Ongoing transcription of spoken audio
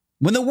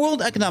When the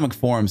World Economic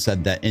Forum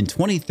said that in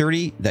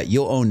 2030 that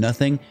you'll own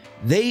nothing,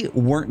 they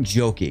weren't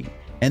joking.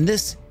 And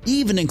this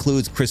even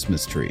includes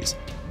Christmas trees.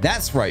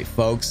 That's right,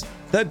 folks.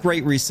 The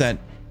Great Reset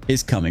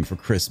is coming for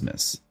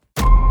Christmas.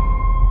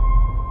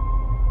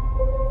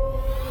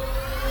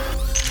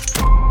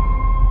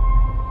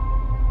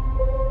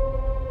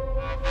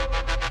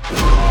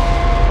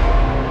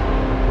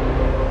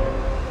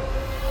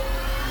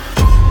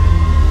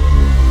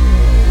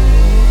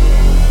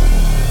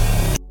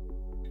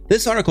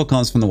 This article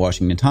comes from the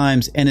Washington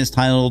Times and is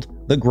titled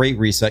 "The Great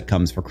Reset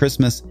Comes for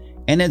Christmas,"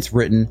 and it's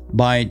written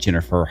by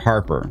Jennifer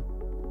Harper.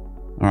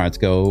 All right, let's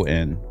go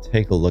and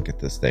take a look at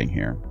this thing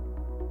here.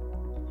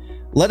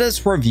 Let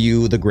us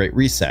review the Great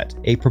Reset,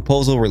 a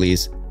proposal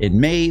released in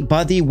May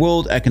by the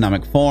World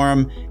Economic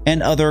Forum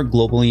and other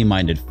globally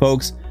minded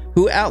folks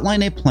who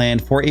outline a plan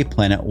for a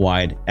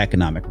planet-wide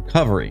economic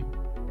recovery.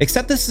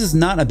 Except this is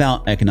not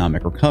about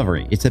economic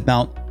recovery, it's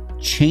about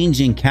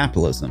changing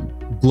capitalism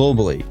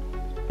globally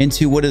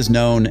into what is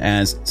known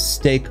as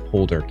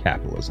stakeholder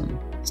capitalism.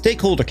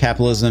 Stakeholder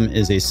capitalism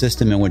is a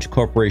system in which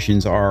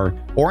corporations are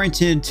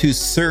oriented to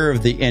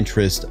serve the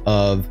interest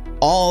of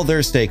all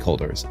their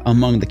stakeholders.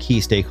 Among the key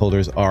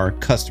stakeholders are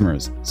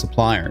customers,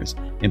 suppliers,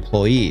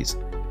 employees,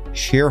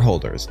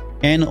 shareholders,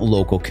 and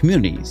local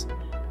communities.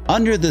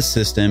 Under this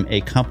system, a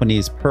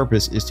company's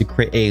purpose is to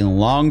create a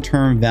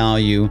long-term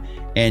value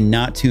and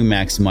not to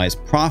maximize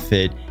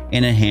profit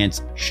and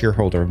enhance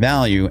shareholder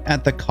value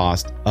at the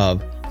cost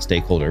of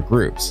stakeholder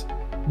groups.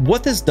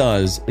 What this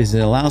does is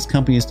it allows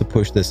companies to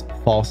push this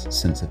false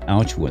sense of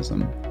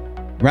altruism.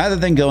 Rather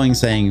than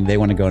saying they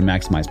want to go and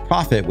maximize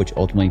profit, which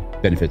ultimately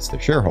benefits their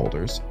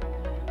shareholders,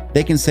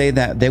 they can say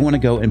that they want to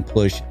go and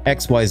push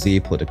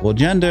XYZ political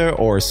agenda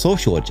or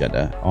social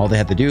agenda. All they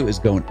have to do is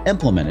go and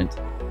implement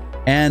it,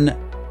 and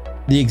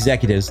the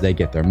executives, they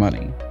get their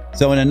money.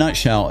 So in a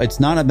nutshell,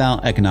 it's not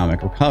about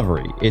economic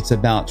recovery. It's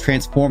about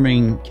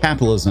transforming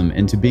capitalism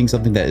into being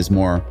something that is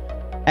more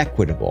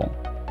equitable.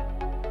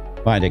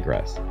 But I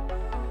digress.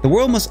 The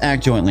world must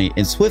act jointly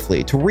and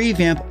swiftly to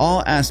revamp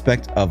all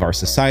aspects of our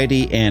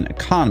society and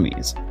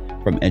economies,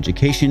 from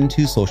education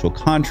to social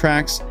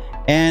contracts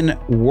and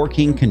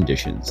working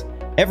conditions.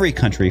 Every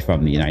country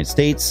from the United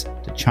States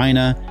to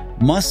China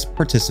must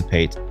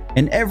participate,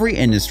 and every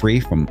industry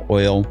from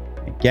oil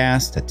and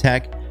gas to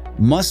tech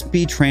must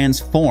be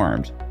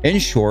transformed. In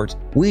short,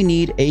 we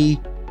need a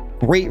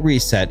great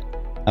reset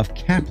of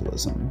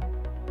capitalism,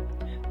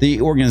 the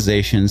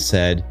organization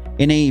said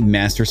in a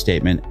master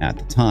statement at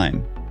the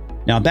time.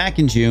 Now, back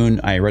in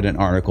June, I read an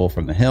article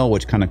from The Hill,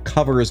 which kind of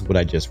covers what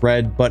I just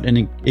read, but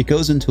it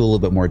goes into a little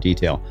bit more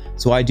detail.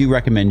 So I do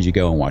recommend you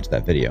go and watch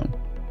that video.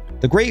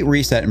 The Great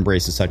Reset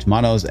embraces such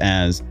mottos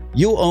as,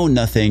 "You'll own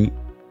nothing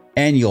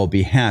and you'll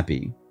be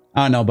happy."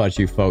 I don't know about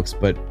you folks,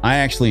 but I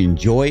actually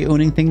enjoy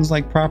owning things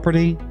like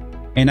property,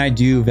 and I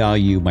do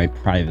value my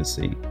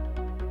privacy.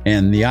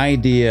 And the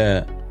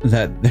idea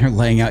that they're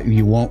laying out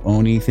you won't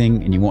own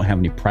anything and you won't have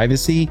any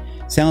privacy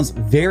sounds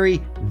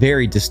very,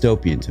 very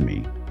dystopian to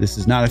me. This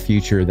is not a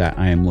future that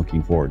I am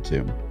looking forward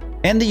to.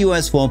 And the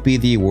US won't be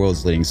the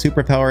world's leading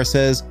superpower,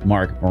 says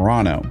Marc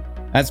Morano.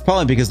 That's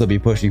probably because they'll be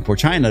pushing for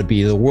China to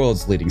be the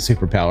world's leading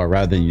superpower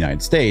rather than the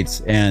United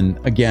States. And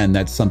again,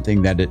 that's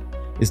something that it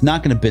is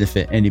not going to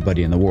benefit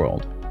anybody in the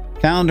world.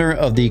 Founder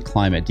of the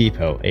Climate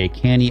Depot, a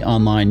canny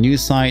online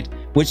news site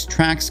which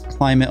tracks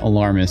climate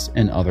alarmists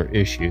and other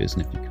issues.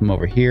 And if you come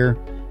over here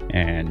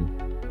and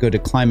go to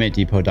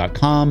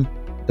climatedepot.com,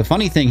 the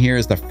funny thing here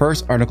is the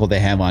first article they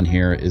have on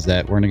here is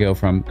that we're going to go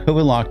from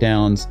COVID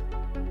lockdowns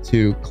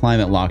to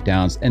climate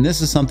lockdowns. And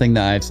this is something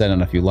that I've said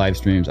on a few live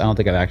streams. I don't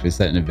think I've actually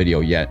said it in a video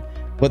yet,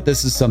 but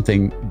this is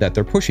something that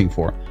they're pushing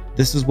for.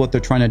 This is what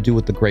they're trying to do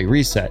with the Great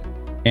Reset.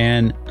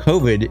 And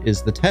COVID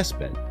is the test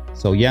bed.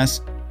 So yes,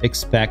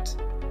 expect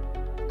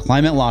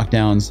climate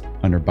lockdowns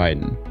under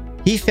Biden.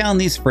 He found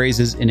these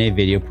phrases in a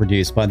video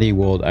produced by the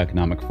World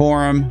Economic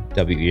Forum,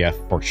 WEF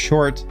for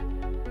short.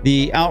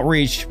 The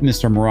outreach,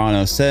 Mr.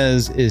 Morano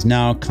says, is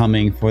now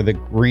coming for the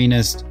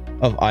greenest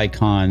of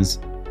icons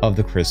of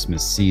the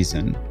Christmas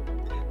season.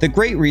 The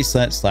Great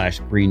Reset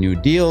 / Green New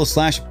Deal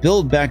 /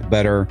 Build Back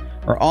Better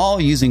are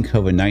all using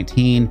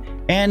COVID-19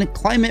 and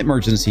climate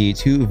emergency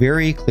to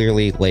very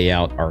clearly lay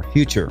out our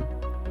future.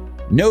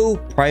 No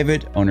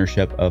private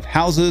ownership of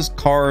houses,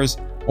 cars,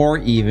 or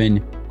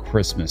even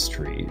Christmas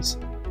trees,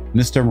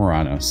 Mr.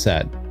 Morano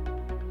said.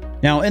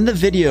 Now, in the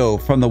video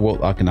from the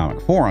World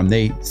Economic Forum,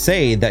 they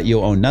say that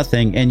you'll own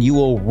nothing and you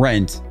will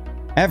rent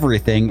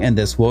everything, and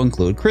this will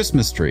include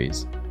Christmas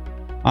trees.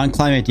 On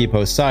Climate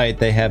Depot's site,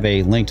 they have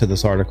a link to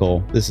this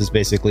article. This is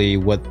basically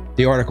what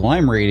the article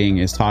I'm reading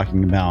is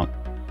talking about.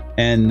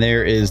 And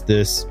there is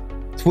this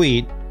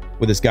tweet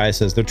where this guy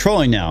says, "They're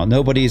trolling now.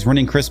 Nobody's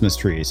renting Christmas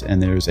trees." And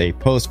there's a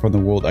post from the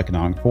World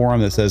Economic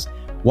Forum that says,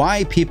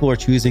 "Why people are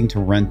choosing to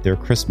rent their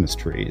Christmas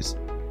trees."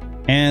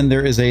 And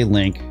there is a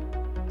link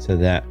to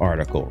that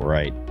article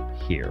right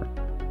here.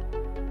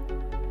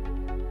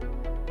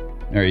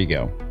 There you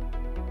go.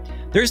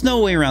 There's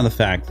no way around the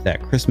fact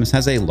that Christmas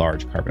has a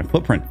large carbon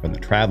footprint from the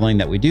traveling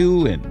that we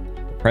do and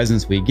the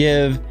presents we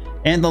give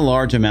and the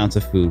large amounts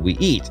of food we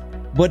eat,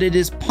 but it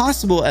is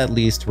possible at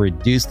least to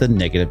reduce the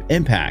negative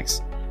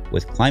impacts.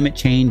 With climate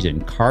change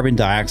and carbon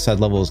dioxide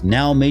levels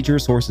now major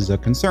sources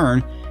of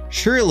concern,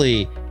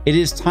 surely it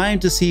is time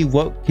to see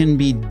what can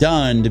be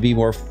done to be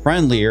more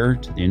friendlier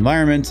to the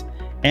environment,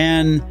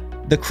 and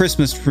the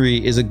Christmas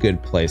tree is a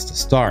good place to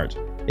start,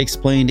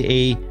 explained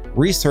a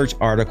research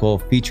article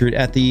featured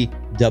at the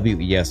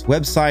WES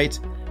website,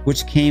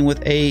 which came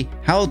with a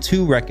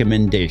how-to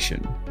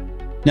recommendation.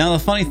 Now, the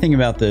funny thing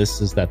about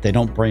this is that they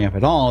don't bring up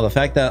at all the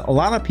fact that a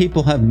lot of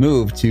people have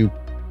moved to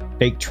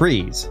fake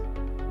trees.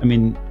 I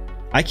mean,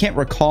 I can't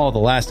recall the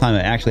last time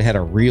I actually had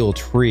a real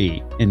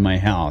tree in my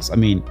house. I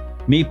mean,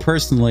 me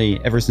personally,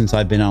 ever since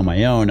I've been on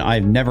my own,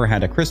 I've never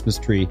had a Christmas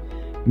tree,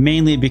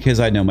 mainly because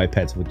I know my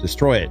pets would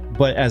destroy it.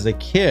 But as a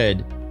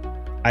kid,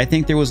 I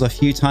think there was a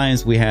few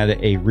times we had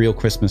a real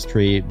Christmas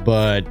tree,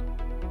 but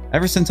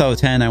ever since I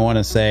was 10, I want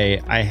to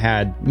say I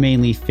had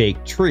mainly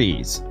fake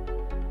trees.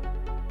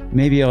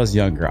 Maybe I was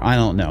younger, I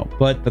don't know.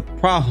 But the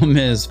problem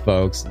is,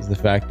 folks, is the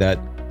fact that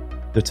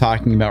they're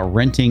talking about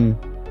renting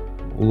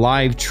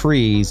live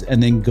trees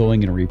and then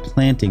going and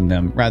replanting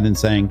them rather than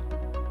saying,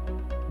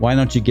 why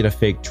don't you get a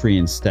fake tree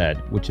instead,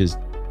 which is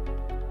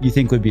you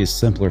think would be a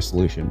simpler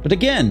solution. But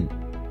again,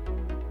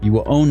 you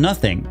will own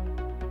nothing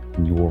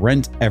and you will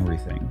rent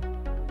everything.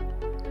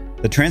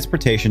 The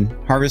transportation,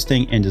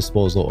 harvesting, and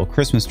disposal of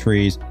Christmas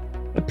trees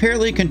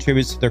apparently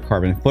contributes to their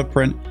carbon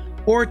footprint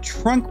or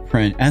trunk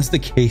print, as the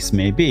case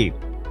may be.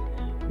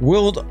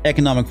 World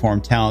Economic Forum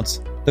touts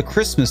the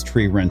Christmas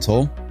tree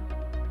rental.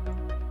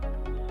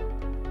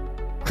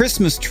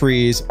 Christmas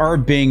trees are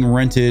being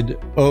rented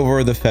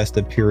over the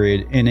festive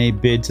period in a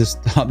bid to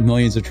stop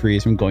millions of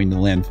trees from going to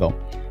landfill.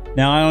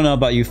 Now, I don't know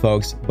about you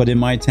folks, but in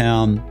my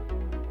town,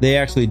 they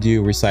actually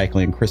do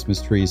recycling Christmas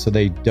trees so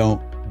they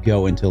don't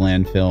go into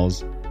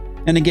landfills.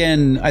 And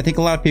again, I think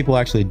a lot of people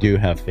actually do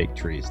have fake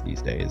trees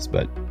these days,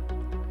 but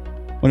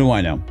what do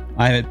I know?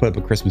 I haven't put up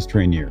a Christmas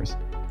tree in years.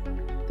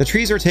 The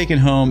trees are taken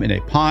home in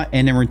a pot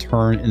and in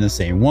return in the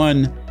same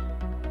one.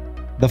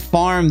 The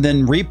farm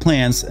then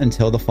replants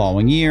until the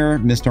following year,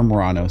 Mr.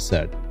 Morano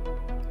said.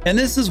 And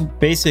this is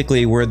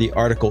basically where the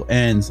article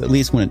ends, at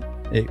least when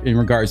in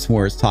regards to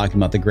where it's talking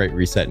about the Great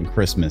Reset and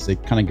Christmas.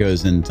 It kind of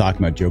goes in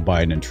talking about Joe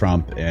Biden and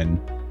Trump, and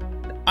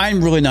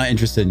I'm really not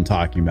interested in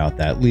talking about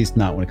that, at least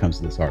not when it comes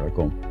to this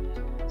article.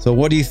 So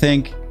what do you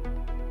think?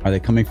 Are they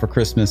coming for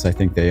Christmas? I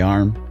think they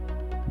are,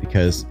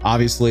 because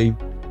obviously,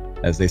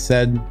 as they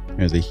said,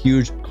 there's a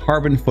huge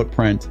carbon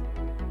footprint,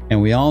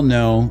 and we all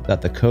know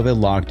that the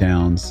COVID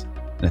lockdowns,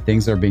 the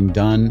things that are being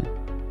done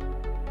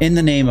in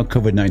the name of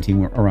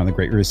COVID-19 around the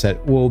Great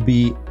Reset will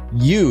be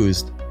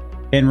used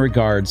in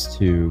regards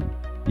to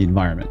the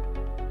environment.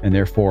 And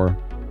therefore,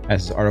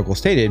 as this article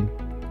stated,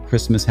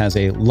 Christmas has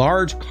a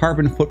large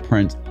carbon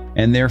footprint,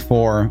 and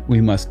therefore we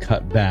must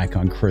cut back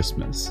on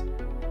Christmas.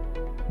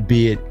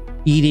 Be it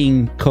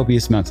eating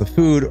copious amounts of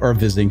food, or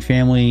visiting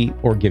family,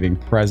 or giving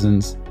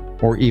presents,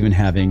 or even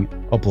having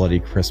a bloody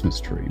Christmas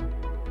tree.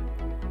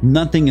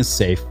 Nothing is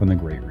safe from the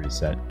Great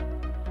Reset.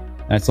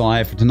 That's all I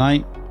have for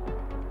tonight.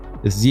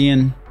 This is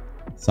Ian,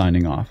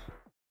 signing off.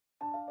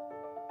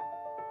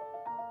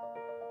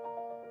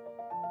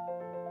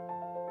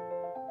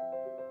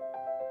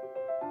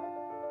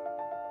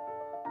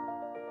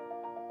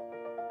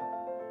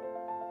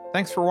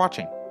 Thanks for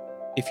watching.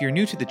 If you're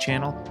new to the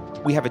channel,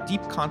 we have a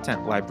deep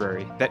content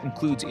library that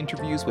includes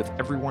interviews with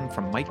everyone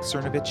from Mike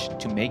Cernovich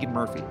to Megan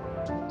Murphy,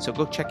 so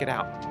go check it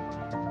out.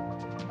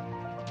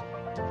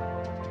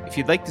 If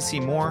you'd like to see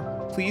more,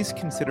 please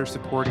consider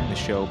supporting the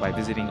show by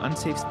visiting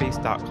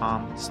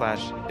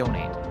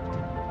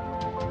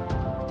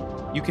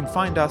unsafespace.com/donate. You can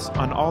find us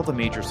on all the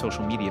major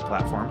social media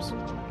platforms,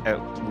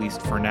 at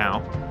least for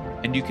now,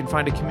 and you can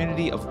find a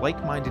community of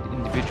like-minded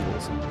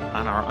individuals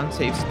on our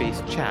Unsafe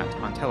Space chat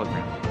on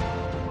Telegram.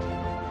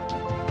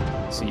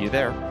 See you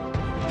there.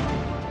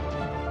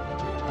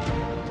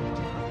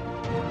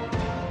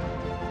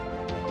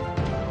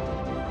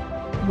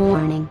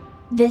 Warning.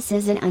 This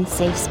is an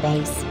unsafe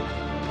space.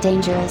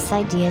 Dangerous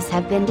ideas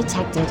have been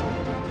detected.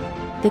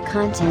 The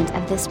content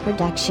of this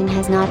production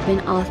has not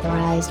been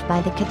authorized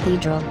by the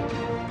Cathedral.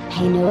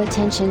 Pay no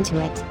attention to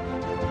it.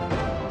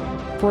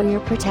 For your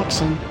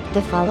protection,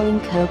 the following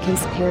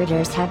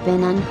co-conspirators have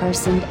been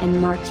unpersoned and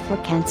marked for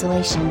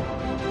cancellation.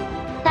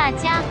 大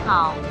家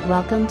好，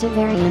 Welcome to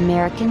Very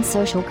American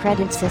Social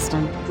Credit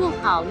System. 祝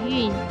好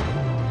运。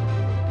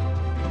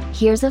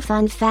 Here's a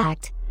fun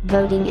fact.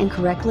 Voting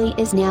incorrectly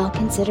is now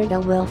considered a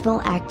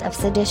willful act of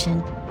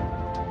sedition.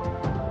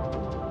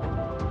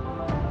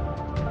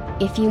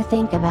 If you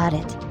think about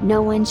it,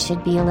 no one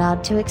should be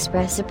allowed to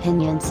express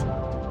opinions.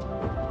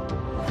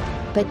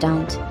 But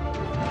don't.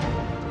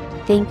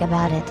 Think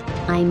about it,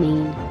 I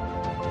mean.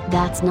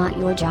 That's not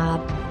your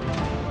job.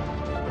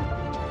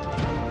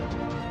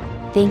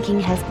 Thinking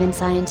has been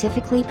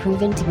scientifically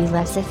proven to be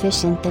less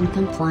efficient than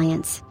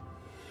compliance.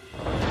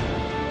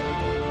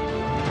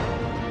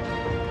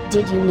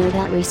 Did you know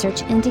that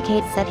research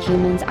indicates that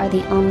humans are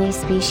the only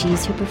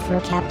species who prefer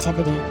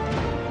captivity?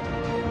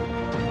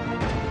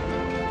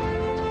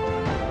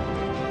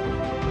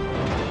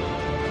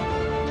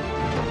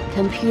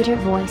 Computer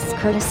voice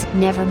courtesy.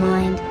 Never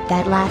mind,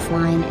 that last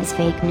line is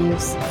fake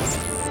news.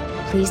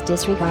 Please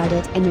disregard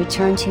it and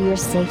return to your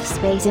safe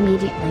space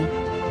immediately.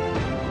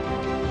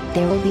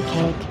 There will be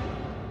cake.